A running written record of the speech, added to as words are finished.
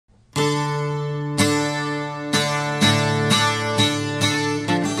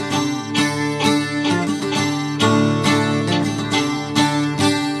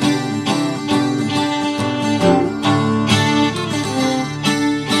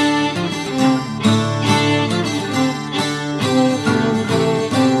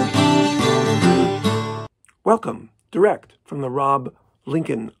Welcome, direct from the Rob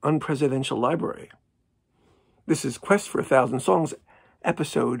Lincoln Unpresidential Library. This is Quest for 1,000 Songs,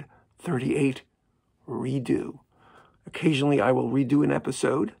 episode 38, Redo. Occasionally I will redo an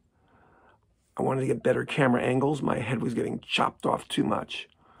episode. I wanted to get better camera angles. My head was getting chopped off too much.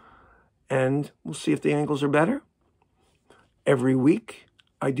 And we'll see if the angles are better. Every week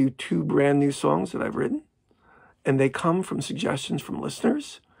I do 2 brand new songs that I've written, and they come from suggestions from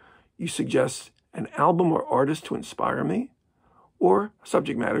listeners. You suggest an album or artist to inspire me, or a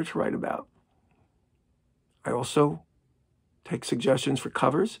subject matter to write about. I also take suggestions for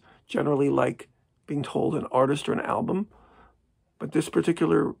covers, generally like being told an artist or an album. But this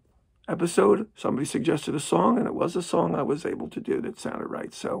particular episode, somebody suggested a song, and it was a song I was able to do that sounded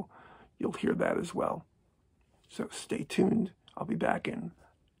right. So you'll hear that as well. So stay tuned. I'll be back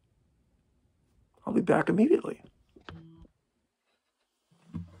immediately.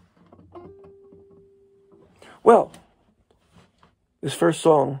 Well, this first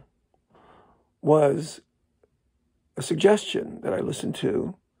song was a suggestion that I listened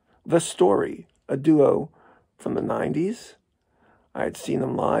to, The Story, a duo from the 90s. I had seen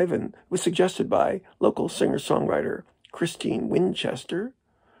them live, and it was suggested by local singer-songwriter Christine Winchester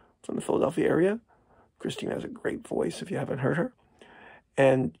from the Philadelphia area. Christine has a great voice if you haven't heard her.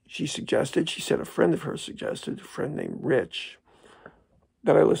 And she said a friend of hers suggested, a friend named Rich,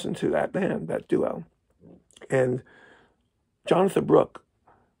 that I listened to that band, that duo. And Jonathan Brooke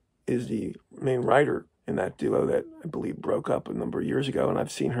is the main writer in that duo that I believe broke up a number of years ago, and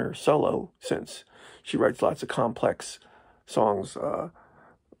I've seen her solo since. She writes lots of complex songs,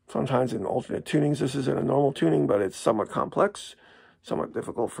 sometimes in alternate tunings. This is in a normal tuning, but it's somewhat complex, somewhat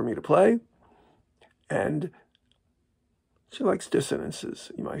difficult for me to play. And she likes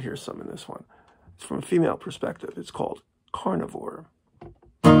dissonances. You might hear some in this one. It's from a female perspective. It's called Carnivore.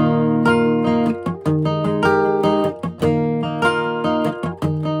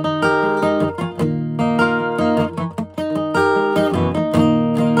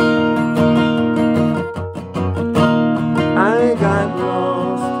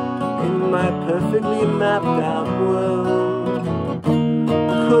 Perfectly mapped out world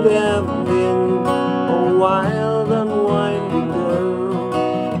could have been a wild, unwinding girl.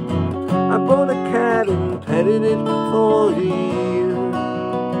 I bought a cat and petted it for a year.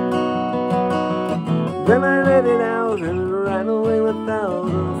 Then I let it out and ran away without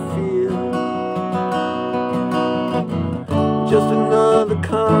a fear. Just another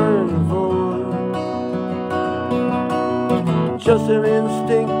carnivore, just an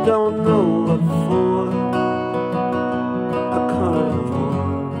instinct, don't know what for. A carnivore.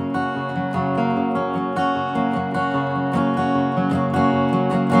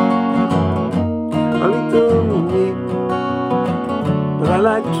 I'll eat the meat, but I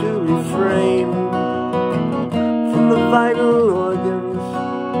like to refrain from the vital organs,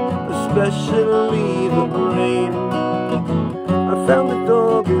 especially the brain. I found a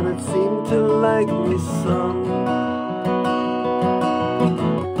dog and it seemed to like me some.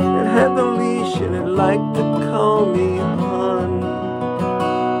 Had the leash and it liked to call me hon.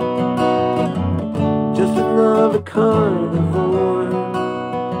 Just another carnivore,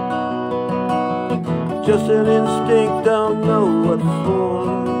 just an instinct, don't know what for.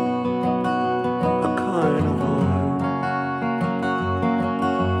 A carnivore.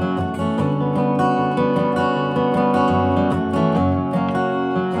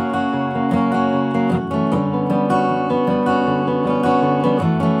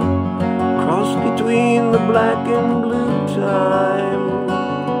 Between the black and blue time,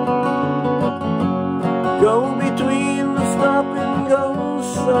 go between the stop and go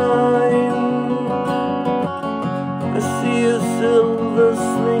sign. I see a silver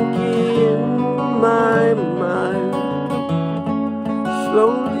slinky in my mind,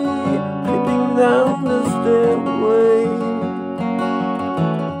 slowly creeping down the stairway,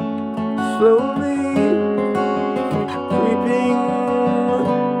 slowly creeping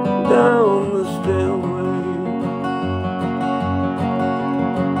down the stairway.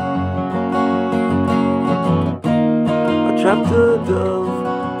 I trapped a dove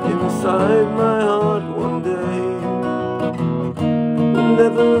inside my heart one day,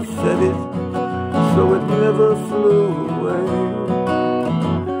 never fed it, so it never flew away.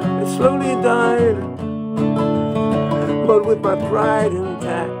 It slowly died, but with my pride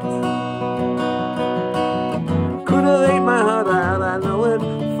intact. Could have ate my heart out, I know it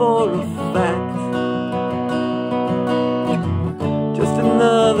for a fact. Just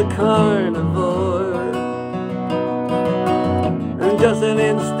another carnivore, and just an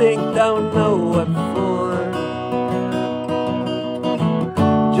instinct, don't know what for.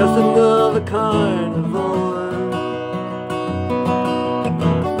 Just another carnivore,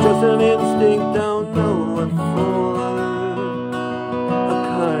 instinct, don't know what for. A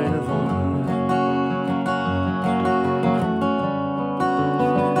carnivore,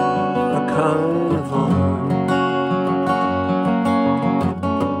 a carnivore.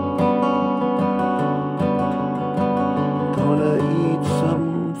 Gonna eat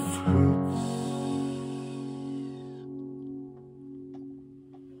some fruits.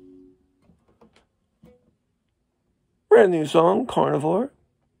 Brand new song, Carnivore.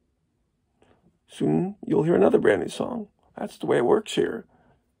 Soon you'll hear another brand new song. That's the way it works here.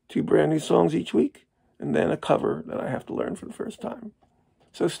 2 brand new songs each week, and then a cover that I have to learn for the first time.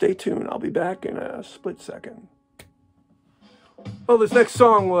 So stay tuned. I'll be back in a split second. Well, this next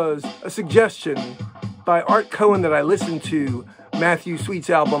song was a suggestion by Art Cohen that I listened to, Matthew Sweet's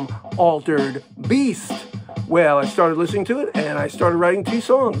album, Altered Beast. Well, I started listening to it, and I started writing 2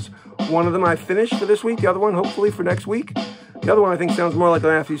 songs. One of them I finished for this week, the other one hopefully for next week. The other one I think sounds more like a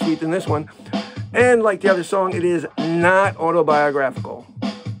Matthew Sweet than this one. And like the other song, it is not autobiographical,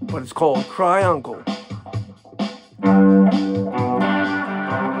 but it's called Cry Uncle.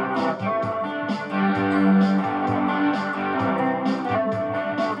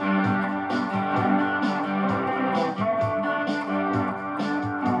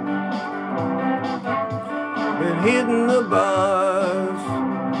 Been hitting the bars,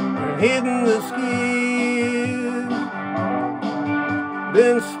 been hitting the skis,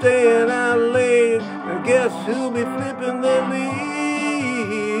 been staying out late, I guess who'll be flipping their lead.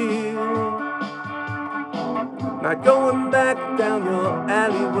 Not going back down your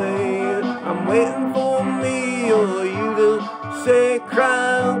alleyway, I'm waiting for me or you to say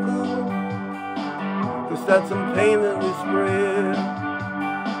cry uncle, 'cause that's some pain that we spread.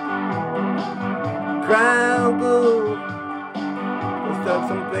 Cry uncle, 'cause that's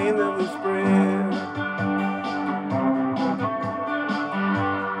some pain that we spread.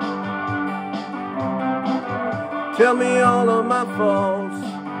 Tell me all of my faults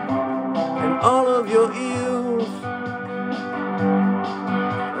and all of your ills.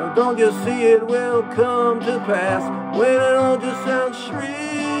 Now don't you see it will come to pass when it all just sounds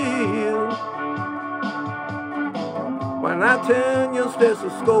shrill? When I turn your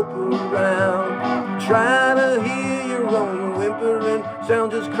stethoscope around, try to hear your own whimpering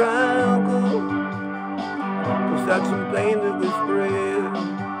sound, just cry uncle, 'cause that's some pain that we spread.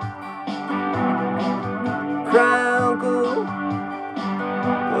 Cry uncle,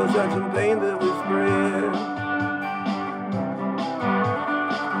 'cause that's some pain that we spread.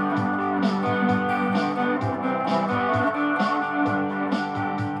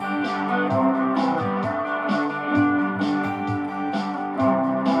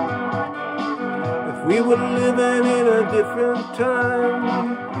 If we were living in a different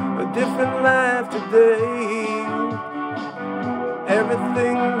time, a different life today,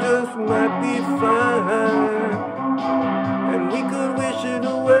 everything just might be fine, and we could wish it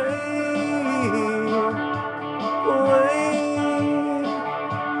away, away.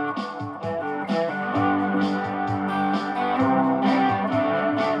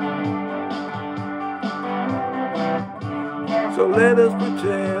 So let us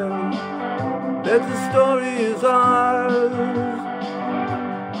pretend that the story is ours.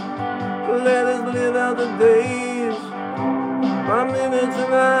 Let us live out the days, my minutes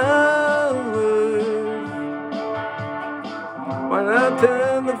and hours. When I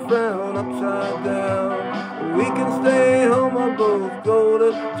turn the frown upside down, we can stay home or both go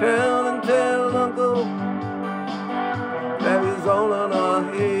to town and tell uncle that is all on our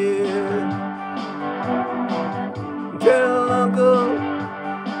head. Tell uncle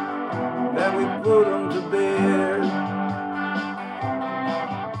that we put him to bed.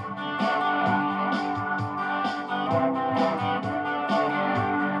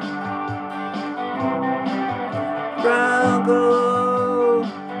 Cry uncle,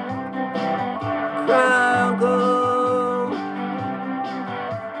 cry uncle,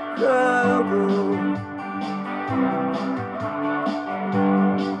 cry uncle.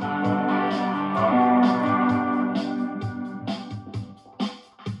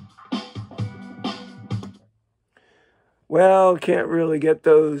 Well, can't really get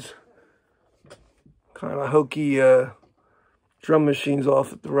those kind of hokey drum machines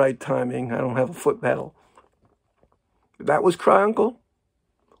off at the right timing. I don't have a foot pedal. That was Cry Uncle.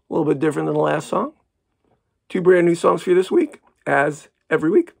 A little bit different than the last song. 2 brand new songs for you this week, as every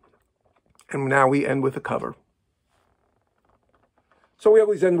week. And now we end with a cover. So we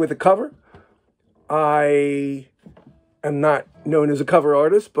always end with a cover. I am not known as a cover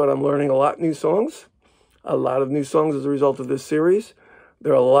artist, but I'm learning a lot of new songs as a result of this series.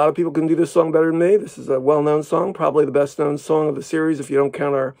 There are a lot of people who can do this song better than me. This is a well-known song, probably the best-known song of the series, if you don't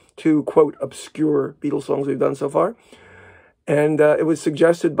count our two, quote, obscure Beatles songs we've done so far. And it was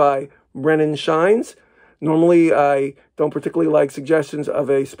suggested by Brennan Shines. Normally, I don't particularly like suggestions of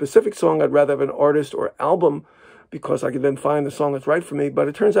a specific song. I'd rather have an artist or album because I can then find the song that's right for me. But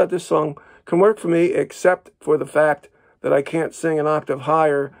it turns out this song can work for me, except for the fact that I can't sing an octave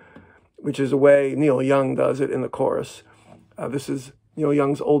higher, which is the way Neil Young does it in the chorus. This is Neil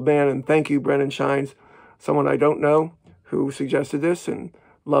Young's Old Man, and thank you, Brennan Shines, someone I don't know who suggested this, and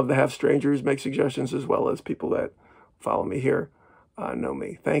love to have strangers make suggestions as well as people that follow me here know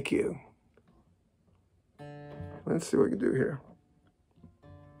me. Thank you. Let's see what we can do here.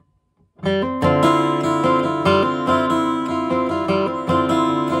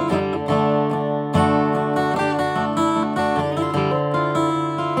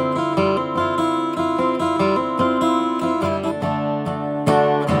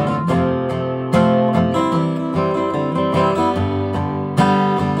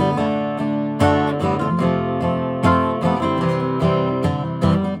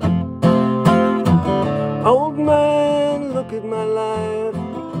 Old man, look at my life,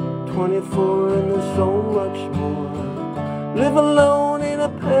 24 and there's so much more. Live alone in a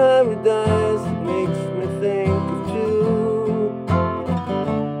paradise that makes me think of two.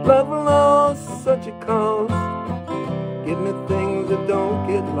 Love lost such a cost, give me things that don't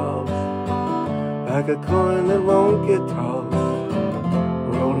get lost, like a coin that won't get tossed,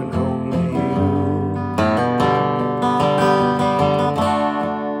 rolling home to you.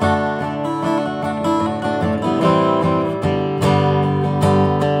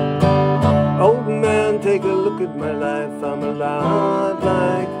 Take a look at my life, I'm a lot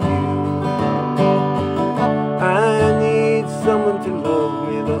like you. I need someone to love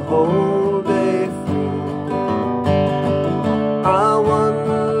me the whole day through. I want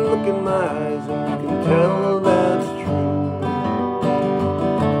to look in my eyes and you can tell that's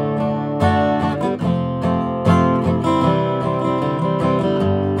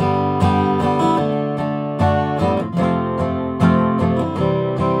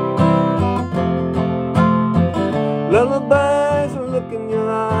lullabies and look in your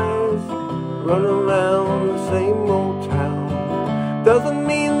eyes, run around the same old town. Doesn't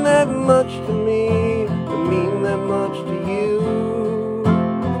mean that much to me, doesn't mean that much to you.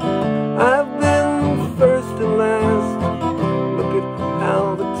 I've been first and last, look at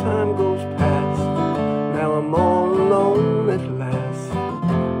how the time goes past. Now I'm all alone at last,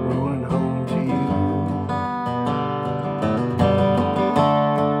 rolling home to you.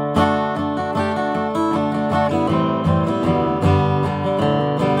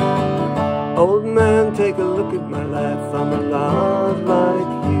 Old man, take a look at my life, I'm a lot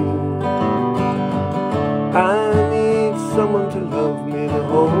like you. I need someone to love me the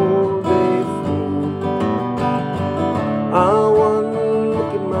whole day through. I want to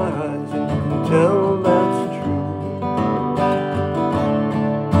look in my eyes and you can tell that's true.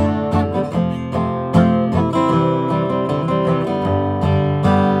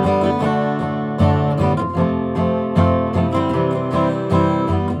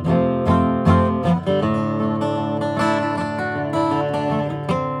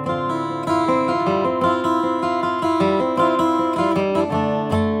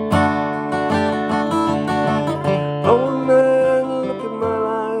 Oh man,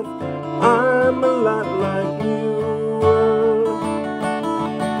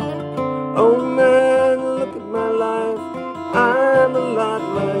 look at my life, I'm a lot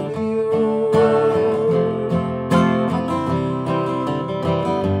like you.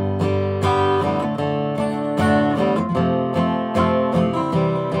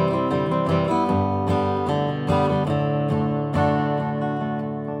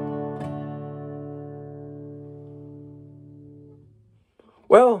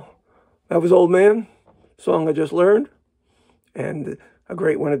 Well, that was Old Man, song I just learned, and a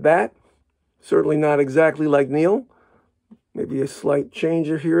great one at that. Certainly not exactly like Neil. Maybe a slight change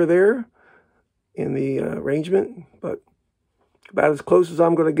here or there in the arrangement, but about as close as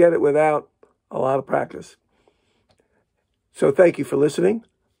I'm going to get it without a lot of practice. So thank you for listening.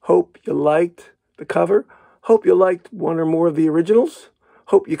 Hope you liked the cover. Hope you liked one or more of the originals.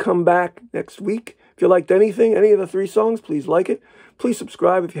 Hope you come back next week. If you liked anything, any of the 3 songs, please like it. Please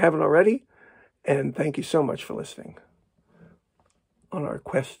subscribe if you haven't already. And thank you so much for listening on our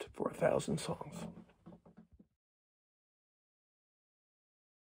quest for 1,000 songs.